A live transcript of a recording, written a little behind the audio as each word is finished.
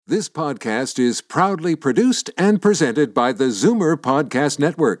This podcast is proudly produced and presented by the Zoomer Podcast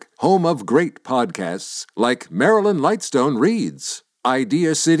Network, home of great podcasts like Marilyn Lightstone Reads,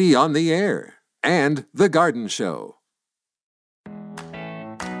 Idea City on the Air, and The Garden Show.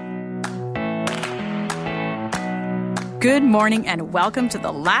 Good morning and welcome to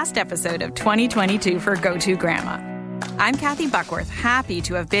the last episode of 2022 for Go-To Grandma. I'm Kathy Buckworth, happy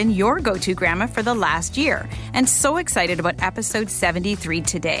to have been your go-to grandma for the last year, and so excited about episode 73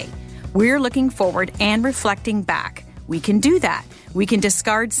 today. We're looking forward and reflecting back. We can do that. We can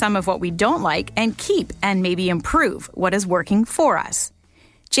discard some of what we don't like and keep and maybe improve what is working for us.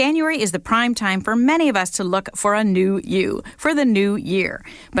 January is the prime time for many of us to look for a new you, for the new year.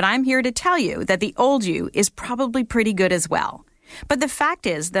 But I'm here to tell you that the old you is probably pretty good as well. But the fact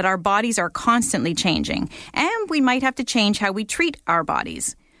is that our bodies are constantly changing, and we might have to change how we treat our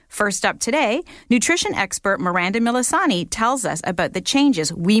bodies. First up today, nutrition expert Miranda Milasani tells us about the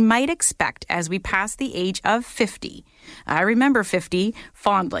changes we might expect as we pass the age of 50. I remember 50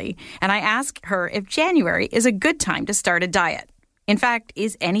 fondly, and I ask her if January is a good time to start a diet. In fact,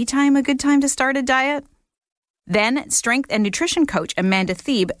 is any time a good time to start a diet? Then, strength and nutrition coach Amanda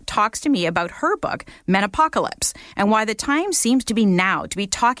Thebe talks to me about her book, Menopocalypse, and why the time seems to be now to be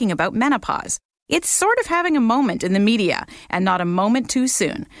talking about menopause. It's sort of having a moment in the media, and not a moment too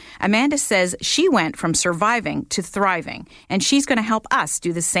soon. Amanda says she went from surviving to thriving, and she's going to help us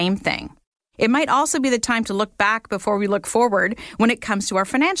do the same thing. It might also be the time to look back before we look forward when it comes to our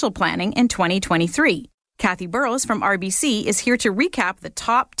financial planning in 2023. Kathy Burrows from RBC is here to recap the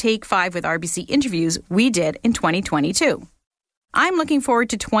top Take 5 with RBC interviews we did in 2022. I'm looking forward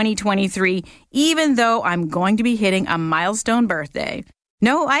to 2023, even though I'm going to be hitting a milestone birthday.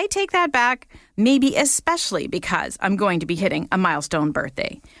 No, I take that back, maybe especially because I'm going to be hitting a milestone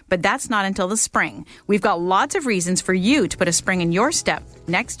birthday. But that's not until the spring. We've got lots of reasons for you to put a spring in your step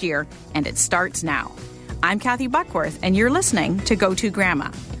next year, and it starts now. I'm Kathy Buckworth, and you're listening to Go-To Grandma.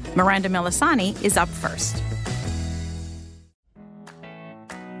 Miranda Milasani is up first.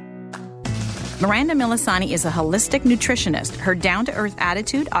 Miranda Milasani is a holistic nutritionist. Her down-to-earth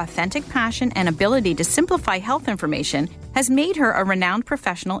attitude, authentic passion, and ability to simplify health information has made her a renowned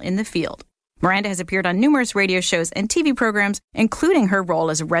professional in the field. Miranda has appeared on numerous radio shows and TV programs, including her role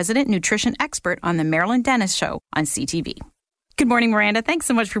as a resident nutrition expert on The Marilyn Denis Show on CTV. Good morning, Miranda. Thanks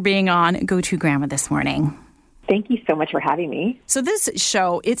so much for being on Go-To Grandma this morning. Thank you so much for having me. So this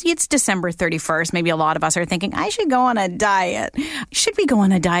show, it's December 31st. Maybe a lot of us are thinking, I should go on a diet. Should we go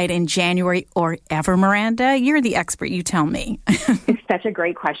on a diet in January or ever, Miranda? You're the expert. You tell me. It's such a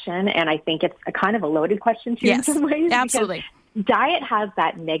great question, and I think it's a kind of a loaded question, too, yes, in some ways. Absolutely. Diet has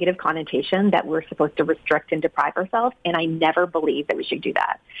that negative connotation that we're supposed to restrict and deprive ourselves, and I never believe that we should do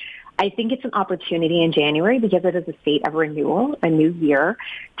that. I think it's an opportunity in January because it is a state of renewal, a new year,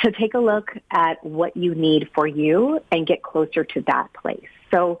 to take a look at what you need for you and get closer to that place.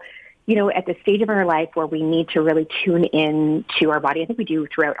 So, you know, at the stage of our life where we need to really tune in to our body, I think we do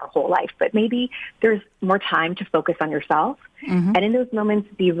throughout our whole life, but maybe there's more time to focus on yourself. Mm-hmm. And in those moments,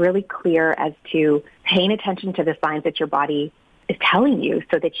 be really clear as to paying attention to the signs that your body is telling you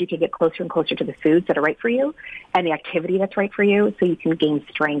so that you can get closer and closer to the foods that are right for you and the activity that's right for you so you can gain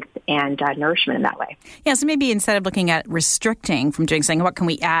strength and nourishment in that way. Yeah, so maybe instead of looking at restricting from doing something, what can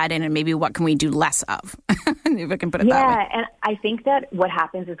we add in and maybe what can we do less of? If I can put it that way. Yeah, and I think that what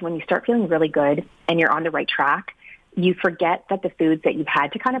happens is when you start feeling really good and you're on the right track, you forget that the foods that you've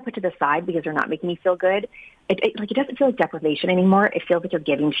had to kind of put to the side because they're not making you feel good, it doesn't feel like deprivation anymore. It feels like you're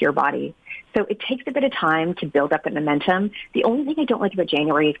giving to your body. So it takes a bit of time to build up that momentum. The only thing I don't like about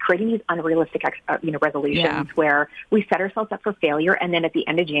January is creating these unrealistic resolutions where we set ourselves up for failure. And then at the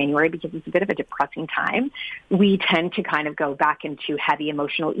end of January, because it's a bit of a depressing time, we tend to kind of go back into heavy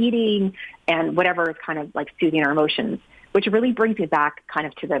emotional eating and whatever is kind of like soothing our emotions, which really brings me back kind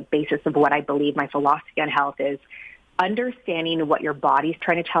of to the basis of what I believe my philosophy on health is. Understanding what your body's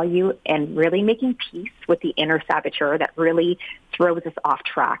trying to tell you and really making peace with the inner saboteur that really throws us off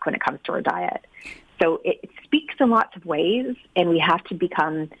track when it comes to our diet. So it speaks in lots of ways, and we have to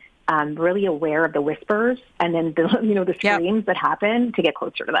become really aware of the whispers and then the screams that happen to get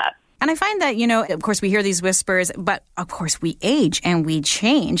closer to that. And I find that, of course, we hear these whispers, but of course we age and we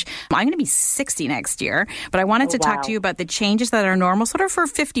change. I'm going to be 60 next year, but I wanted to talk to you about the changes that are normal, sort of for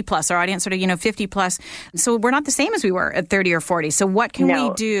 50 plus, our audience sort of, 50 plus. So we're not the same as we were at 30 or 40. So what can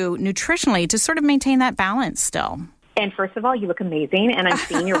we do nutritionally to sort of maintain that balance still? And first of all, you look amazing, and I'm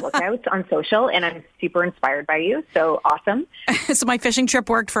seeing your workouts on social, and I'm super inspired by you. So awesome. So my fishing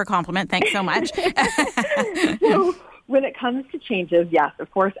trip worked for a compliment. Thanks so much. when it comes to changes, yes,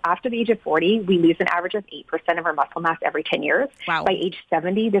 of course, after the age of 40, we lose an average of 8% of our muscle mass every 10 years. Wow. By age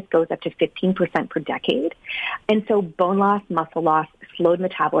 70, this goes up to 15% per decade. And so bone loss, muscle loss, slowed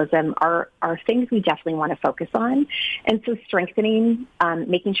metabolism are things we definitely want to focus on. And so strengthening,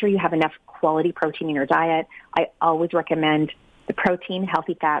 making sure you have enough quality protein in your diet. I always recommend the protein,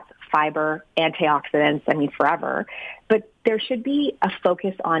 healthy fats, fiber, antioxidants, forever. But there should be a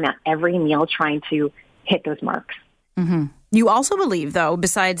focus on every meal trying to hit those marks. Mm-hmm. You also believe, though,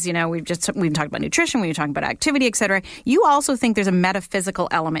 besides, we've talked about nutrition, we've talked about activity, et cetera, you also think there's a metaphysical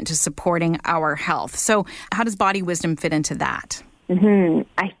element to supporting our health. So how does Body Wisdom fit into that? Mm-hmm.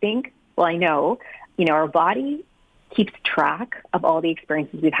 I know, our body keeps track of all the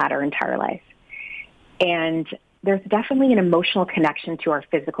experiences we've had our entire life. And there's definitely an emotional connection to our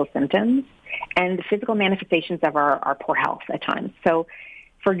physical symptoms and the physical manifestations of our poor health at times. So,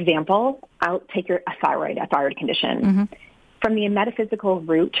 for example, I'll take a thyroid condition. Mm-hmm. From the metaphysical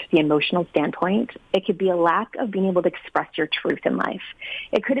root, the emotional standpoint, it could be a lack of being able to express your truth in life.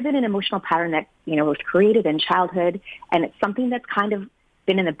 It could have been an emotional pattern that, was created in childhood, and it's something that's kind of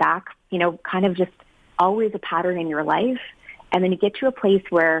been in the back, kind of just always a pattern in your life. And then you get to a place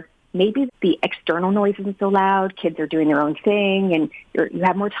where maybe the external noise isn't so loud, kids are doing their own thing, and you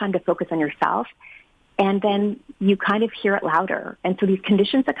have more time to focus on yourself. And then you kind of hear it louder. And so these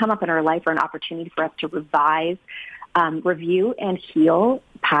conditions that come up in our life are an opportunity for us to revise, review, and heal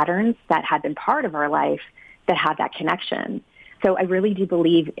patterns that had been part of our life that have that connection. So I really do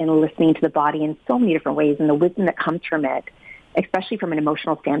believe in listening to the body in so many different ways, and the wisdom that comes from it, especially from an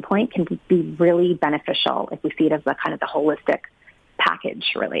emotional standpoint, can be really beneficial if we see it as the kind of the holistic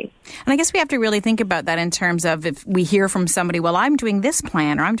package, really. And I guess we have to really think about that in terms of if we hear from somebody, well, I'm doing this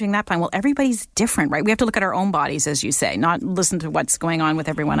plan or I'm doing that plan. Well, everybody's different, right? We have to look at our own bodies, as you say, not listen to what's going on with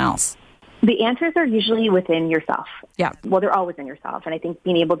everyone else. The answers are usually within yourself. Yeah. Well, they're all within yourself. And I think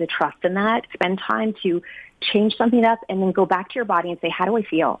being able to trust in that, spend time to change something up and then go back to your body and say, how do I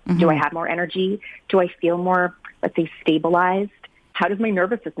feel? Mm-hmm. Do I have more energy? Do I feel more, let's say, stabilized? How does my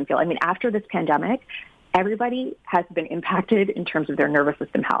nervous system feel? After this pandemic, everybody has been impacted in terms of their nervous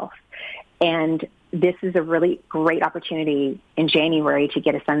system health. And this is a really great opportunity in January to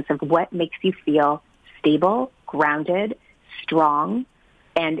get a sense of what makes you feel stable, grounded, strong,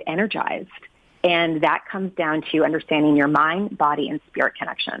 and energized. And that comes down to understanding your mind, body, and spirit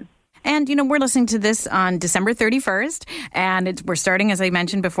connection. And, we're listening to this on December 31st, and we're starting, as I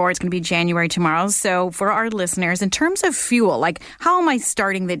mentioned before, it's going to be January tomorrow. So for our listeners, in terms of fuel, like how am I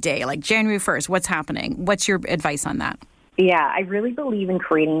starting the day? Like January 1st, what's happening? What's your advice on that? Yeah, I really believe in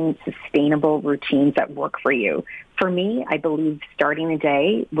creating sustainable routines that work for you. For me, I believe starting the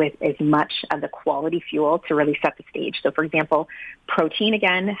day with as much of the quality fuel to really set the stage. So, for example, protein,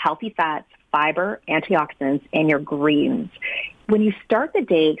 again, healthy fats, fiber, antioxidants, and your greens. When you start the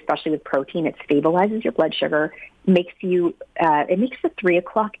day, especially with protein, it stabilizes your blood sugar, makes the 3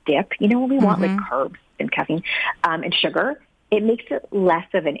 o'clock dip. When we want like carbs and caffeine and sugar, it makes it less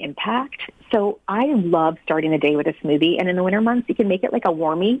of an impact. So I love starting the day with a smoothie. And in the winter months, you can make it like a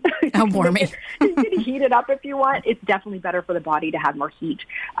warmie. You can heat it up if you want. It's definitely better for the body to have more heat,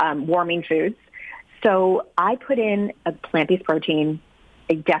 warming foods. So I put in a plant-based protein.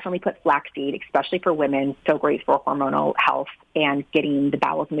 I definitely put flaxseed, especially for women, so great for hormonal health and getting the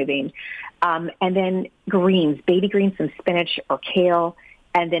bowels moving. And then greens, baby greens, some spinach or kale,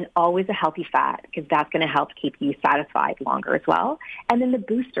 and then always a healthy fat because that's going to help keep you satisfied longer as well. And then the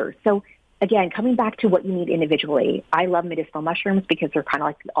boosters. So again, coming back to what you need individually, I love medicinal mushrooms because they're kind of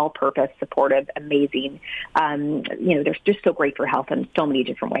like all-purpose, supportive, amazing. They're just so great for health in so many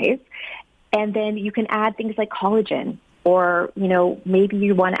different ways. And then you can add things like collagen. Or, maybe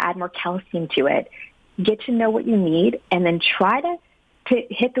you want to add more calcium to it. Get to know what you need and then try to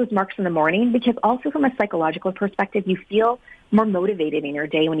hit those marks in the morning because also from a psychological perspective, you feel more motivated in your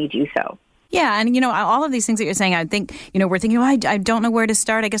day when you do so. Yeah, and all of these things that you're saying, I think, we're thinking, I don't know where to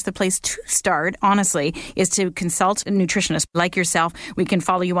start. I guess the place to start, honestly, is to consult a nutritionist like yourself. We can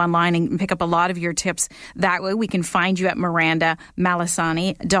follow you online and pick up a lot of your tips that way. We can find you at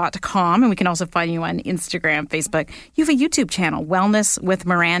MirandaMalasani.com, and we can also find you on Instagram, Facebook. You have a YouTube channel, Wellness with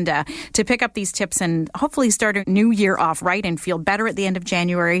Miranda, to pick up these tips and hopefully start a new year off right and feel better at the end of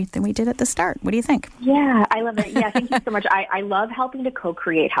January than we did at the start. What do you think? Yeah, I love it. Yeah, thank you so much. I love helping to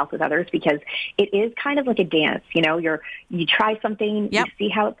co-create health with others because it is kind of like a dance. You try something, Yep. You see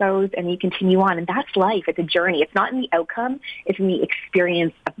how it goes, and you continue on. And that's life. It's a journey. It's not in the outcome. It's in the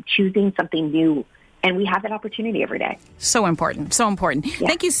experience of choosing something new. And we have that opportunity every day. So important. So important. Yeah.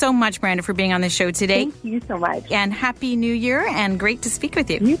 Thank you so much, Miranda, for being on the show today. Thank you so much. And Happy New Year, and great to speak with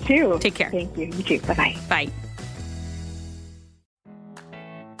you. You too. Take care. Thank you. You too. Bye-bye. Bye.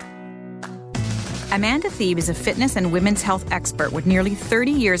 Amanda Thebe is a fitness and women's health expert with nearly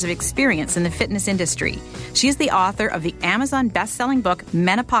 30 years of experience in the fitness industry. She is the author of the Amazon best-selling book,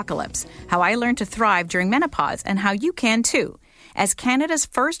 Menopocalypse, How I Learned to Thrive During Menopause and How You Can Too. As Canada's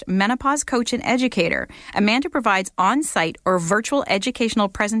first menopause coach and educator, Amanda provides on-site or virtual educational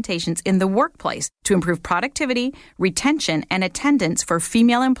presentations in the workplace to improve productivity, retention, and attendance for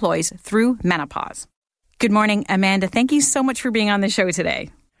female employees through menopause. Good morning, Amanda. Thank you so much for being on the show today.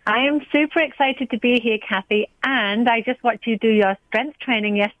 I am super excited to be here, Kathy, and I just watched you do your strength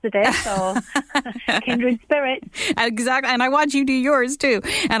training yesterday, so kindred spirit. Exactly, and I watched you do yours too.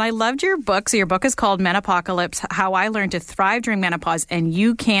 And I loved your book. So your book is called Menopocalypse, How I Learned to Thrive During Menopause, and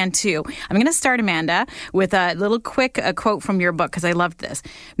You Can Too. I'm going to start, Amanda, with a little quick quote from your book, because I loved this.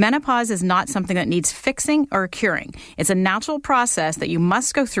 Menopause is not something that needs fixing or curing. It's a natural process that you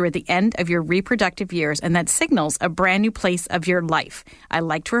must go through at the end of your reproductive years, and that signals a brand new place of your life. I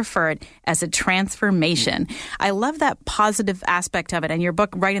like to refer it as a transformation. I love that positive aspect of it, and your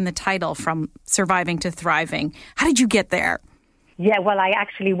book right in the title, From Surviving to Thriving. How did you get there? Yeah, well, I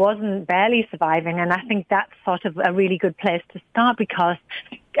actually wasn't barely surviving, and I think that's sort of a really good place to start, because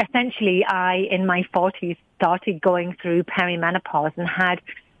essentially I, in my 40s, started going through perimenopause and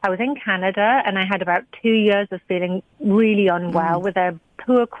I was in Canada, and I had about 2 years of feeling really unwell with a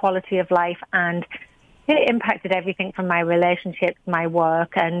poor quality of life, and it impacted everything from my relationships, my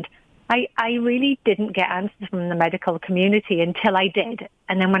work, and I really didn't get answers from the medical community until I did.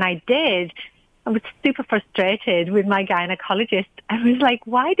 And then when I did, I was super frustrated with my gynecologist. I was like,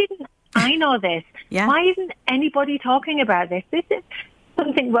 why didn't I know this? Yeah. Why isn't anybody talking about this? This is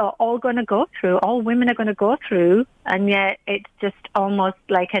something we're all going to go through. All women are going to go through, and yet it's just almost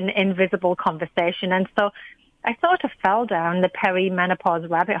like an invisible conversation. And so I sort of fell down the perimenopause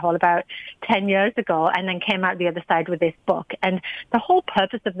rabbit hole about 10 years ago, and then came out the other side with this book. And the whole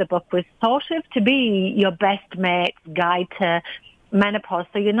purpose of the book was sort of to be your best mate's guide to menopause,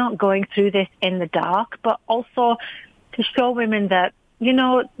 so you're not going through this in the dark, but also to show women that, you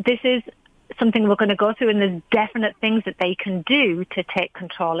know, this is something we're going to go through, and there's definite things that they can do to take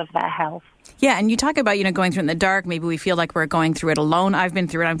control of their health. Yeah, and you talk about, going through it in the dark. Maybe we feel like we're going through it alone. I've been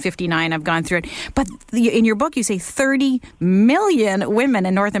through it. I'm 59. I've gone through it. But in your book, you say 30 million women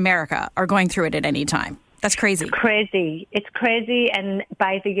in North America are going through it at any time. That's crazy. It's crazy. And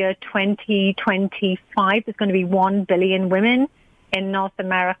by the year 2025, there's going to be 1 billion women in North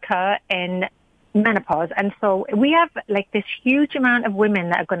America in menopause. And so we have like this huge amount of women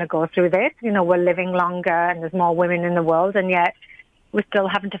that are going to go through this. We're living longer, and there's more women in the world, and yet we're still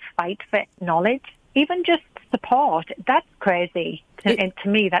having to fight for knowledge, even just support. That's crazy. To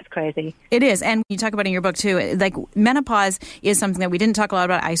me, that's crazy. It is. And you talk about in your book, too, like menopause is something that we didn't talk a lot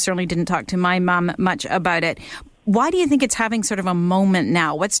about. I certainly didn't talk to my mom much about it. Why do you think it's having sort of a moment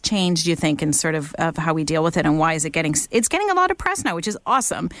now? What's changed, do you think, in sort of how we deal with it, and why is it's getting a lot of press now, which is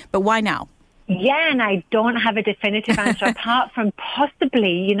awesome. But why now? Yeah, and I don't have a definitive answer apart from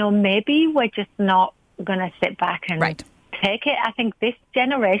possibly, maybe we're just not going to sit back and take it. I think this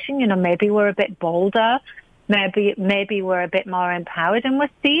generation, maybe we're a bit bolder, maybe we're a bit more empowered, and we're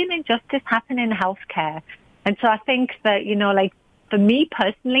seeing injustice happen in healthcare. And so I think that, for me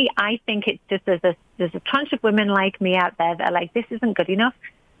personally, I think it's just there's a tranche of women like me out there that are like, this isn't good enough.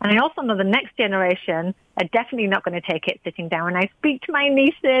 And I also know the next generation are definitely not going to take it sitting down. When I speak to my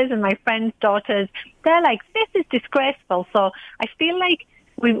nieces and my friends' daughters, they're like, this is disgraceful. So I feel like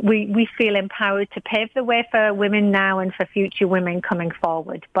we feel empowered to pave the way for women now and for future women coming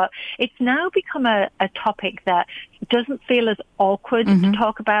forward. But it's now become a topic that doesn't feel as awkward to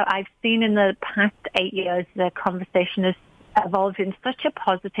talk about. I've seen in the past 8 years the conversation has evolved in such a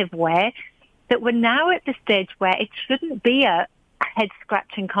positive way that we're now at the stage where it shouldn't be a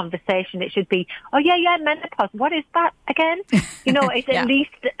head-scratching conversation. It should be, oh, yeah, menopause. What is that again? It's at least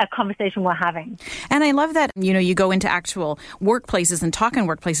a conversation we're having. And I love that, you go into actual workplaces and talk in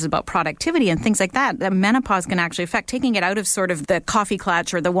workplaces about productivity and things like that. That menopause can actually affect, taking it out of sort of the coffee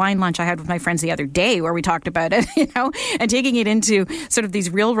clutch or the wine lunch I had with my friends the other day where we talked about it, and taking it into sort of these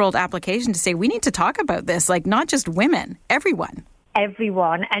real-world applications to say, we need to talk about this, like not just women, everyone.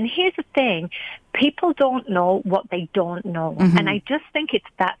 Everyone. And here's the thing, people don't know what they don't know. And I just think it's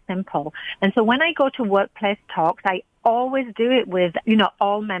that simple. And so when I go to workplace talks, I always do it with,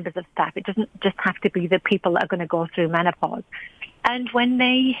 all members of staff. It doesn't just have to be the people that are going to go through menopause. And when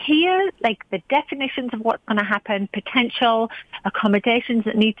they hear like the definitions of what's going to happen, potential accommodations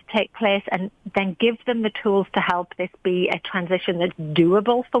that need to take place, and then give them the tools to help this be a transition that's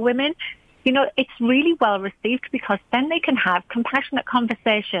doable for women, it's really well received, because then they can have compassionate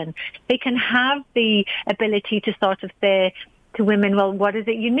conversation. They can have the ability to sort of say, to women, well, what is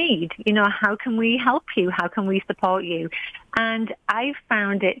it you need? You know, how can we help you? How can we support you? And I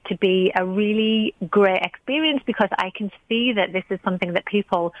found it to be a really great experience because I can see that this is something that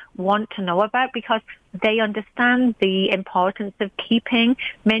people want to know about because they understand the importance of keeping,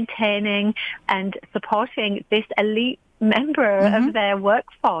 maintaining, and supporting this elite member of their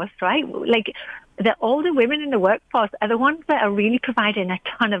workforce, right? Like, the older women in the workforce are the ones that are really providing a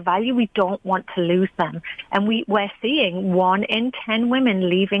ton of value. We don't want to lose them. And we're seeing 1 in 10 women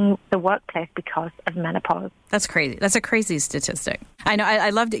leaving the workplace because of menopause. That's crazy. That's a crazy statistic. I know. I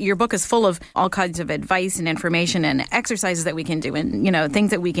loved it. Your book is full of all kinds of advice and information and exercises that we can do and, you know,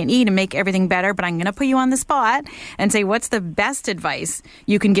 things that we can eat and make everything better. But I'm going to put you on the spot and say, what's the best advice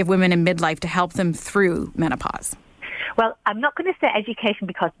you can give women in midlife to help them through menopause? Well, I'm not going to say education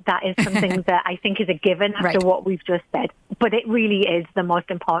because that is something that I think is a given after what we've just said. But it really is the most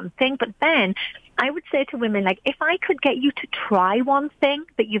important thing. But then I would say to women, like, if I could get you to try one thing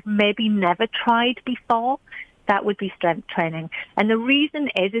that you've maybe never tried before, that would be strength training. And the reason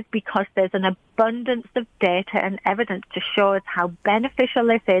is because there's an abundance of data and evidence to show us how beneficial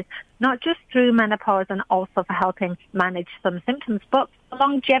this is, not just through menopause and also for helping manage some symptoms, but for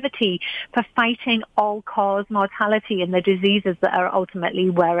longevity, for fighting all-cause mortality and the diseases that are ultimately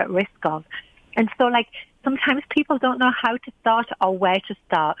we're at risk of. And so, like, sometimes people don't know how to start or where to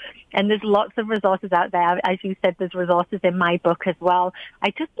start. And there's lots of resources out there. As you said, there's resources in my book as well. I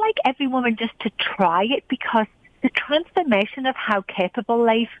just like every woman just to try it because the transformation of how capable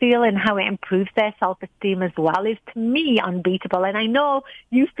they feel and how it improves their self-esteem as well is, to me, unbeatable. And I know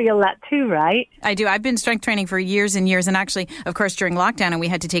you feel that too, right? I do. I've been strength training for years and years. And actually, of course, during lockdown and we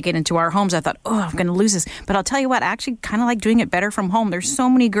had to take it into our homes, I thought, I'm going to lose this. But I'll tell you what, I actually kind of like doing it better from home. There's so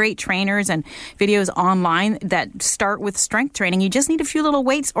many great trainers and videos online that start with strength training. You just need a few little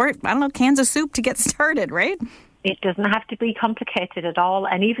weights or, cans of soup to get started, right? It doesn't have to be complicated at all,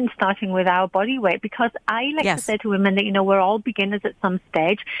 and even starting with our body weight, because I like to say to women that, we're all beginners at some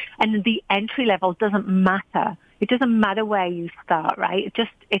stage, and the entry level doesn't matter. It doesn't matter where you start, right?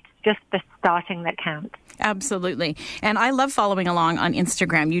 It's just the starting that counts. Absolutely. And I love following along on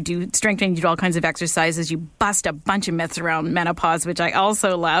Instagram. You do strength training, you do all kinds of exercises. You bust a bunch of myths around menopause, which I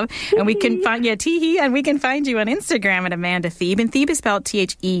also love. And we can find you and we can find you on Instagram at Amanda Thebe. And Thebe is spelled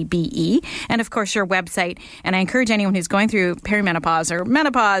Thebe. And of course, your website. And I encourage anyone who's going through perimenopause or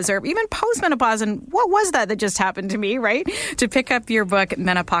menopause or even postmenopause, and what was that just happened to me, right? To pick up your book,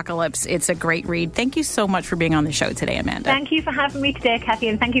 Menopocalypse. It's a great read. Thank you so much for being on the show today, Amanda. Thank you for having me today, Kathy,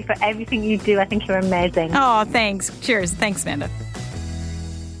 and thank you for everything you do. I think you're amazing. Oh, thanks. Cheers. Thanks, Amanda.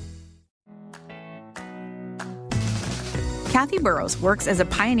 Kathy Burrows works as a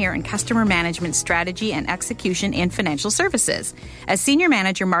pioneer in customer management strategy and execution in financial services. As Senior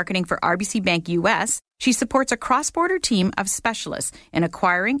Manager Marketing for RBC Bank US, she supports a cross-border team of specialists in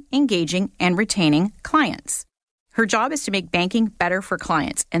acquiring, engaging, and retaining clients. Her job is to make banking better for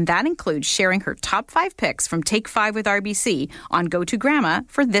clients, and that includes sharing her top 5 picks from Take 5 with RBC on Go to Grandma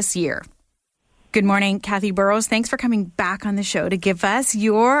for this year. Good morning, Kathy Burrows. Thanks for coming back on the show to give us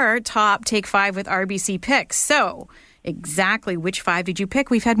your top Take 5 with RBC picks. So, exactly which 5 did you pick?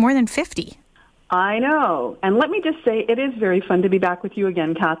 We've had more than 50. I know. And let me just say, it is very fun to be back with you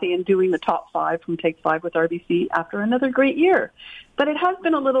again, Kathy, and doing the top 5 from Take 5 with RBC after another great year. But it has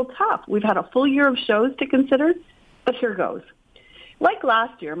been a little tough. We've had a full year of shows to consider, but here goes. Like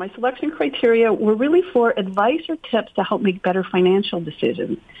last year, my selection criteria were really for advice or tips to help make better financial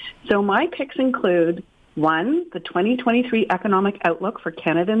decisions. So my picks include 1, the 2023 economic outlook for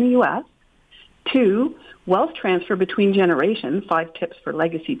Canada and the U.S., 2, wealth transfer between generations, 5 tips for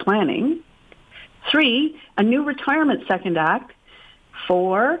legacy planning, 3, a new retirement second act,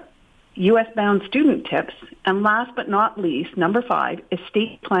 4, U.S.-bound student tips, and last but not least, number 5,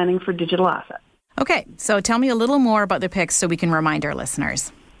 estate planning for digital assets. Okay, so tell me a little more about the picks so we can remind our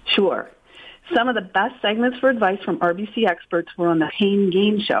listeners. Sure. Some of the best segments for advice from RBC experts were on the Hain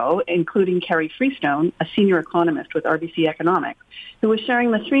Gain Show, including Carrie Freestone, a senior economist with RBC Economics, who was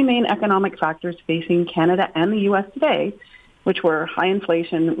sharing the 3 main economic factors facing Canada and the U.S. today, which were high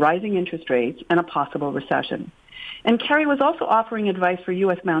inflation, rising interest rates, and a possible recession. And Carrie was also offering advice for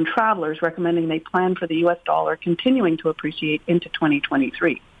U.S.-bound travelers, recommending they plan for the U.S. dollar continuing to appreciate into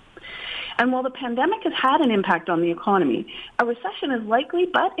 2023. And while the pandemic has had an impact on the economy, a recession is likely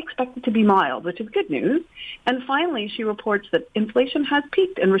but expected to be mild, which is good news. And finally, she reports that inflation has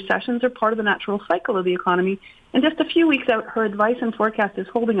peaked and recessions are part of the natural cycle of the economy. And just a few weeks out, her advice and forecast is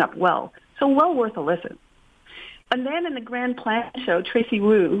holding up well. So well worth a listen. And then in the Grand Plan Show, Tracy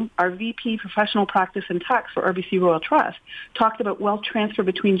Wu, our VP Professional Practice and Tax for RBC Royal Trust, talked about wealth transfer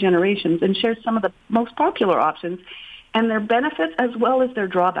between generations and shared some of the most popular options, and their benefits as well as their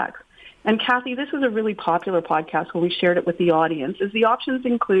drawbacks. And Kathy, this was a really popular podcast when we shared it with the audience, as the options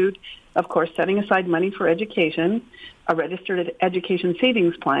include, of course, setting aside money for education. A registered education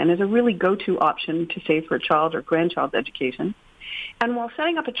savings plan is a really go-to option to save for a child or grandchild's education. And while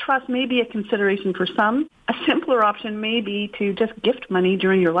setting up a trust may be a consideration for some, a simpler option may be to just gift money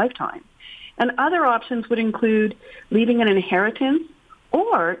during your lifetime. And other options would include leaving an inheritance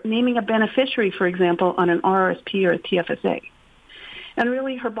or naming a beneficiary, for example, on an RRSP or a TFSA. And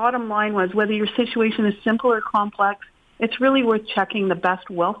really, her bottom line was, whether your situation is simple or complex, it's really worth checking the best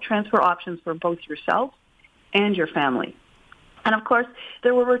wealth transfer options for both yourself and your family. And of course,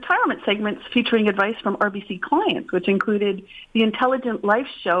 there were retirement segments featuring advice from RBC clients, which included the Intelligent Life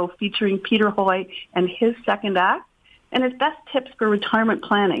Show featuring Peter Hoy and his second act, and his best tips for retirement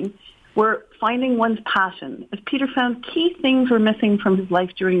planning were finding one's passion, as Peter found key things were missing from his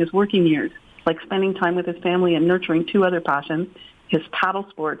life during his working years, like spending time with his family and nurturing two other passions, his paddle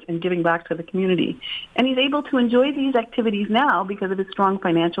sports and giving back to the community. And he's able to enjoy these activities now because of his strong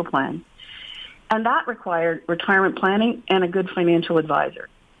financial plan. And that required retirement planning and a good financial advisor.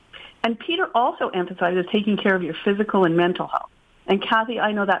 And Peter also emphasizes taking care of your physical and mental health. And Kathy,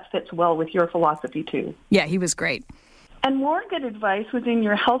 I know that fits well with your philosophy too. Yeah, he was great. And more good advice was in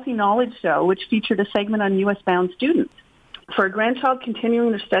your Healthy Knowledge Show, which featured a segment on U.S.-bound students. For a grandchild continuing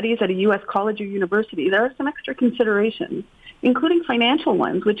their studies at a U.S. college or university, there are some extra considerations, including financial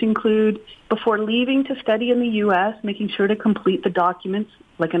ones, which include, before leaving to study in the U.S., making sure to complete the documents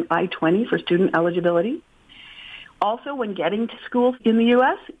like an I-20 for student eligibility. Also, when getting to school in the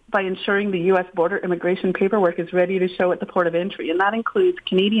U.S., by ensuring the U.S. border immigration paperwork is ready to show at the port of entry. And that includes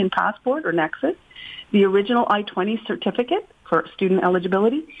Canadian passport or Nexus, the original I-20 certificate for student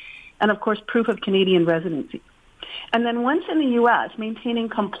eligibility, and of course, proof of Canadian residency. And then once in the U.S., maintaining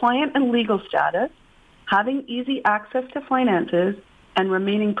compliant and legal status, having easy access to finances, and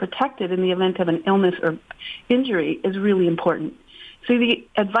remaining protected in the event of an illness or injury is really important. So the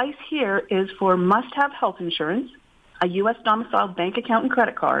advice here is for must-have health insurance, a U.S. domiciled bank account and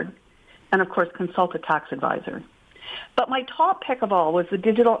credit card, and of course, consult a tax advisor. But my top pick of all was the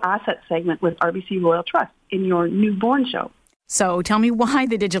digital asset segment with RBC Royal Trust in your newborn show. So tell me why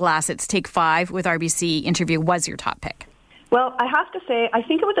the Digital Assets Take 5 with RBC interview was your top pick. Well, I have to say, I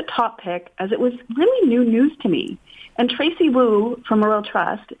think it was a top pick as it was really new news to me. And Tracy Wu from Royal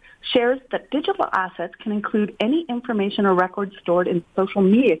Trust shares that digital assets can include any information or records stored in social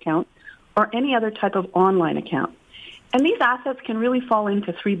media accounts or any other type of online account. And these assets can really fall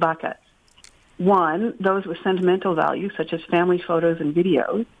into three buckets. One, those with sentimental value, such as family photos and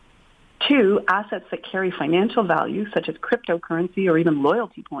videos. Two, assets that carry financial value, such as cryptocurrency or even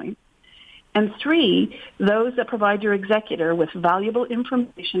loyalty points. And three, those that provide your executor with valuable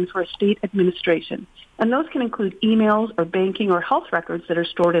information for estate administration. And those can include emails or banking or health records that are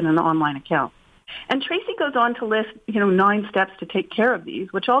stored in an online account. And Tracy goes on to list, 9 steps to take care of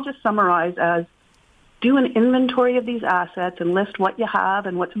these, which I'll just summarize as: do an inventory of these assets and list what you have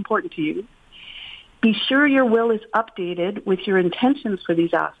and what's important to you. Be sure your will is updated with your intentions for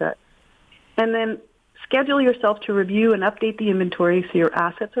these assets. And then schedule yourself to review and update the inventory so your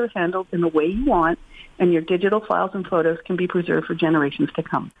assets are handled in the way you want and your digital files and photos can be preserved for generations to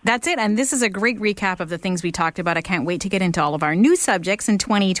come. That's it. And this is a great recap of the things we talked about. I can't wait to get into all of our new subjects in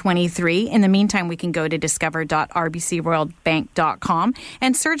 2023. In the meantime, we can go to discover.rbcroyalbank.com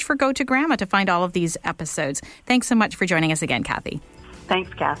and search for Go to Grandma to find all of these episodes. Thanks so much for joining us again, Kathy.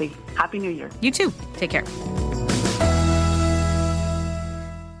 Thanks, Kathy. Happy New Year. You too. Take care.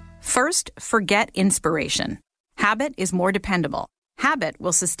 First, forget inspiration. Habit is more dependable. Habit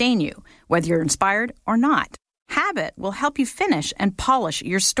will sustain you, whether you're inspired or not. Habit will help you finish and polish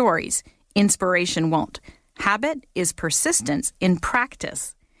your stories. Inspiration won't. Habit is persistence in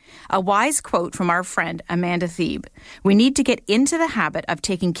practice. A wise quote from our friend Amanda Thebe. We need to get into the habit of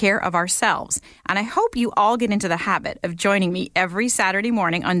taking care of ourselves. And I hope you all get into the habit of joining me every Saturday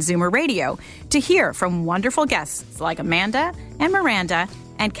morning on Zoomer Radio to hear from wonderful guests like Amanda and Miranda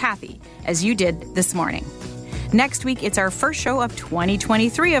and Kathy, as you did this morning. Next week, it's our first show of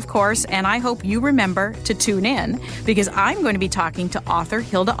 2023, of course, and I hope you remember to tune in because I'm going to be talking to author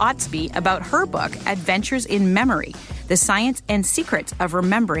Hilda Otsby about her book, Adventures in Memory, The Science and Secrets of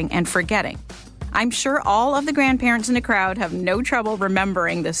Remembering and Forgetting. I'm sure all of the grandparents in the crowd have no trouble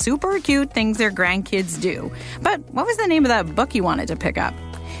remembering the super cute things their grandkids do. But what was the name of that book you wanted to pick up?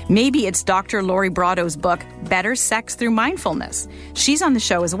 Maybe it's Dr. Lori Brado's book, Better Sex Through Mindfulness. She's on the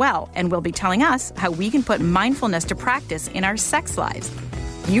show as well and will be telling us how we can put mindfulness to practice in our sex lives.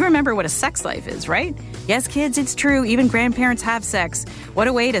 You remember what a sex life is, right? Yes, kids, it's true. Even grandparents have sex. What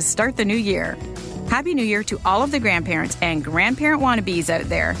a way to start the new year. Happy New Year to all of the grandparents and grandparent wannabes out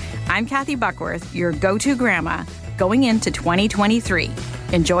there. I'm Kathy Buckworth, your go-to grandma, going into 2023.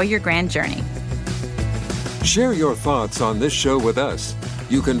 Enjoy your grand journey. Share your thoughts on this show with us.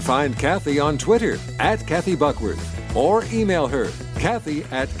 You can find Kathy on Twitter @Kathy Buckworth or email her,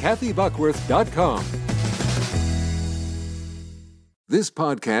 Kathy@KathyBuckworth.com. This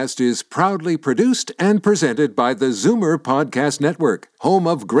podcast is proudly produced and presented by the Zoomer Podcast Network, home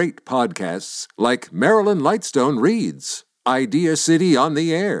of great podcasts like Marilyn Lightstone Reads, Idea City on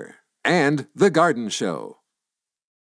the Air, and The Garden Show.